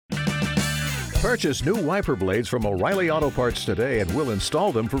Purchase new wiper blades from O'Reilly Auto Parts today and we'll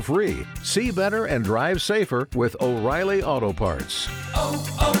install them for free. See better and drive safer with O'Reilly Auto Parts.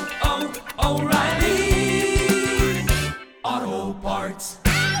 O'Reilly Auto Parts.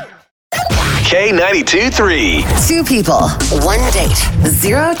 K92-3. Two people, one date,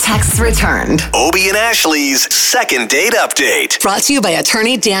 zero texts returned. Obie and Ashley's second date update. Brought to you by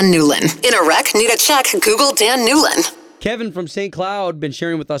attorney Dan Newlin. In a wreck, need a check, Google Dan Newlin. Kevin from St. Cloud been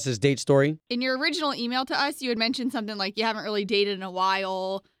sharing with us his date story. In your original email to us, you had mentioned something like you haven't really dated in a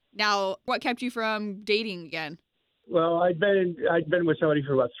while. Now, what kept you from dating again? Well, I'd been with somebody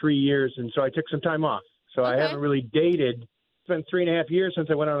for about 3 years, and so I took some time off. So I haven't really dated. It's been 3.5 years since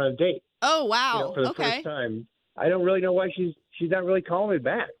I went on a date. Oh, wow. For the first time. I don't really know why she's not really calling me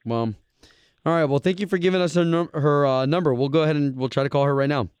back. Well, all right. Well, thank you for giving us her number. We'll go ahead and we'll try to call her right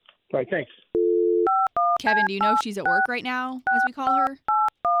now. All right, thanks. Kevin, do you know if she's at work right now, as we call her?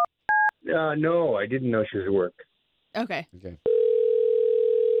 No, I didn't know she was at work. Okay.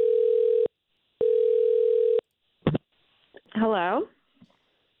 Hello?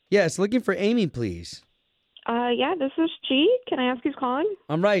 Yes, looking for Amy, please. Yeah, this is Chi. Can I ask who's calling?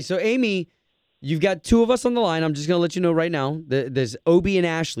 I'm right. So, Amy, you've got two of us on the line. I'm just going to let you know right now. There's Obie and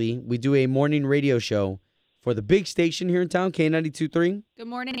Ashley. We do a morning radio show for the big station here in town, K92.3. Good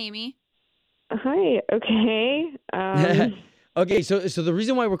morning, Amy. Hi. Okay. Okay, so the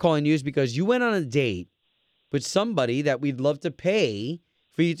reason why we're calling you is because you went on a date with somebody that we'd love to pay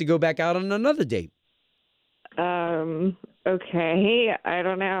for you to go back out on another date. Okay. I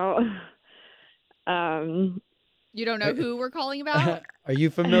don't know. You don't know who we're calling about? Are you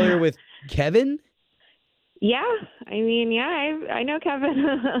familiar with Kevin? Yeah. I mean, yeah, I know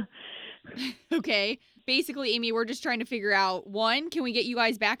Kevin. Okay. Basically, Amy, we're just trying to figure out, one, can we get you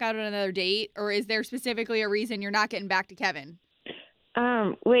guys back out on another date? Or is there specifically a reason you're not getting back to Kevin?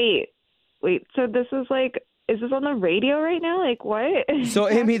 Wait. So this is is this on the radio right now? Like, what? So,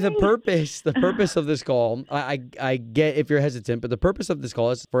 Amy, the purpose of this call, I get if you're hesitant, but the purpose of this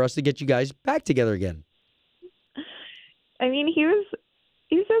call is for us to get you guys back together again. I mean, he's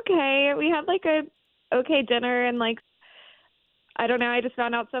okay. We had a okay dinner and I don't know. I just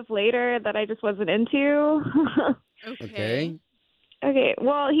found out stuff later that I just wasn't into. Okay. Okay.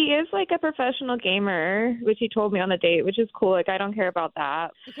 Well, he is a professional gamer, which he told me on the date, which is cool. I don't care about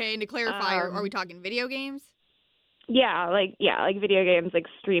that. Okay. And to clarify, are we talking video games? Yeah, video games,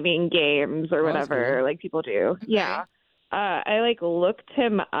 streaming games or whatever, cool. People do. Okay. Yeah. I looked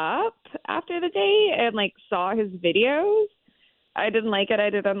him up after the date and saw his videos. I didn't like it. I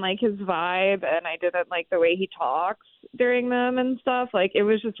didn't like his vibe, and I didn't like the way he talks during them and stuff. It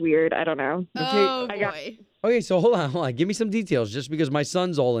was just weird. I don't know. Oh, boy. Okay, so hold on. Give me some details, just because my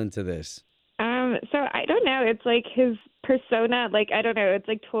son's all into this. So I don't know. It's his persona. I don't know. It's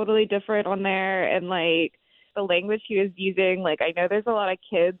totally different on there, and the language he was using. I know there's a lot of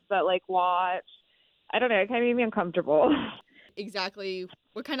kids that watch. I don't know. It kind of made me uncomfortable. Exactly.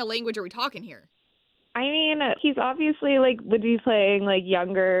 What kind of language are we talking here? I mean, he's obviously would be playing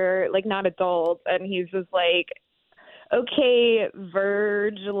younger, not adults, and he's just okay,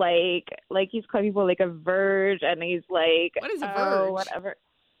 verge, he's calling people a verge, and he's what is a verge? Whatever.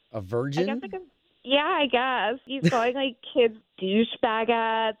 A virgin? I guess he's calling kids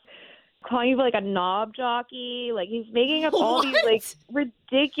douchebagettes, calling people a knob jockey. He's making up all these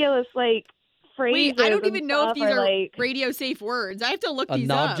ridiculous phrases. Wait, I don't even know if these are radio safe words. I have to look a these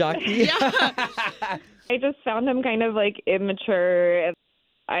knob up. jockey? Yeah. I just found him kind of immature, and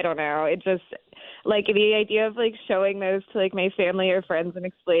I don't know. It just the idea of showing those to my family or friends and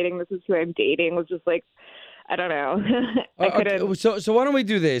explaining this is who I'm dating was just I don't know. I couldn't. Okay. So why don't we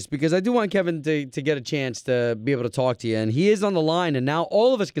do this? Because I do want Kevin to get a chance to be able to talk to you, and he is on the line, and now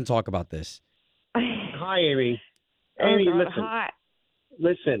all of us can talk about this. Hi, Amy. Amy, listen. hi.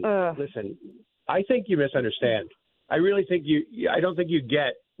 Listen. I think you misunderstand. I really think I don't think you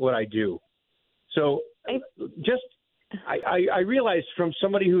get what I do. So I realize from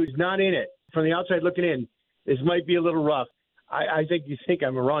somebody who's not in it, from the outside looking in, this might be a little rough. I think you think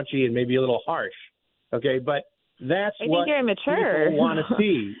I'm raunchy and maybe a little harsh. Okay, but that's what you're immature. People want to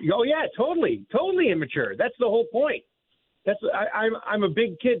see. Oh yeah, totally immature. That's the whole point. I'm a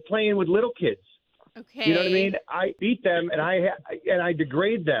big kid playing with little kids. Okay. You know what I mean? I beat them and I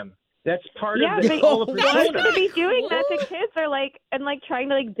degrade them. That's part of all the they're going to be doing that to kids are trying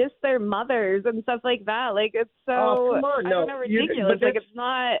to diss their mothers and stuff like that. It's so come on, I don't know, ridiculous. it's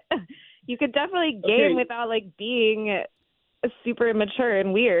not. You could definitely game without being super immature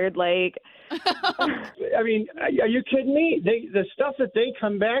and weird. I mean, are you kidding me? The stuff that they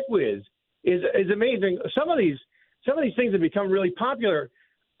come back with is amazing. Some of these things have become really popular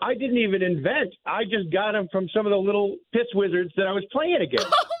I didn't even invent. I just got them from some of the little piss wizards that I was playing against.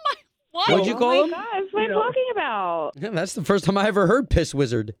 What? What'd you call oh them? my gosh, what are you talking about? Yeah, that's the first time I ever heard Piss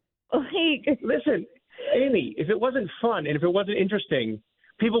Wizard. Like, Listen, Amy, if it wasn't fun and if it wasn't interesting,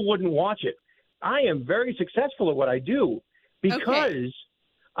 people wouldn't watch it. I am very successful at what I do because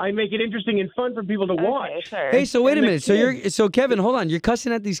I make it interesting and fun for people to watch. okay, sure. Hey, so wait a And the minute. So Kevin, hold on. You're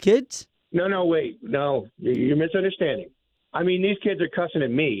cussing at these kids? No, wait. No, you're misunderstanding. I mean, these kids are cussing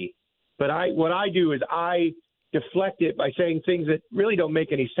at me, but what I do is I deflect it by saying things that really don't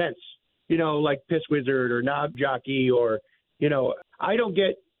make any sense. You know, like Piss Wizard or Knob Jockey or, you know, I don't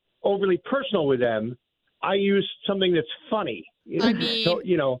get overly personal with them. I use something that's funny. I mean, so,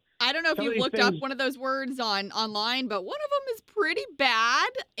 you know, I don't know if some you of these looked up things- one of those words online, but one of them is pretty bad.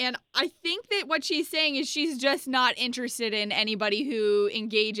 And I think that what she's saying is she's just not interested in anybody who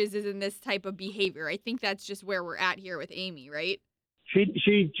engages in this type of behavior. I think that's just where we're at here with Amy, right?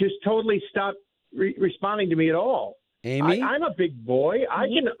 she just totally stopped responding to me at all. Amy? I'm a big boy. I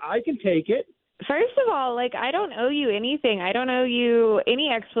can take it. First of all, like, I don't owe you anything. I don't owe you any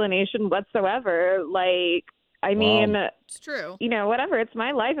explanation whatsoever. Like, I mean, It's true. you know, whatever. It's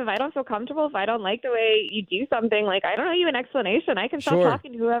my life. If I don't feel comfortable, if I don't like the way you do something, like, I don't owe you an explanation. I can stop Sure.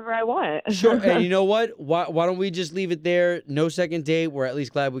 talking to whoever I want. Sure. And you know what? Why don't we just leave it there? No second date. We're at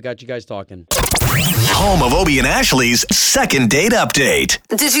least glad we got you guys talking. Home of Obie and Ashley's second date update.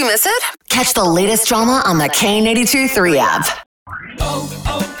 Did you miss it? Catch the latest drama on the K82 3 app.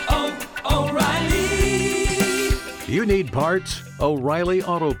 O'Reilly. You need parts? O'Reilly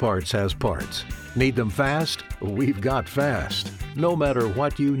Auto Parts has parts. Need them fast? We've got fast. No matter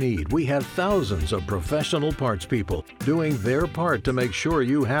what you need, we have thousands of professional parts people doing their part to make sure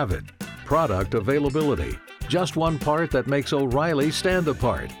you have it. Product availability. Just one part that makes O'Reilly stand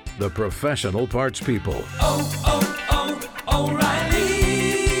apart. The professional parts people.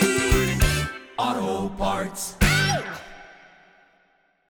 O'Reilly. Auto Parts.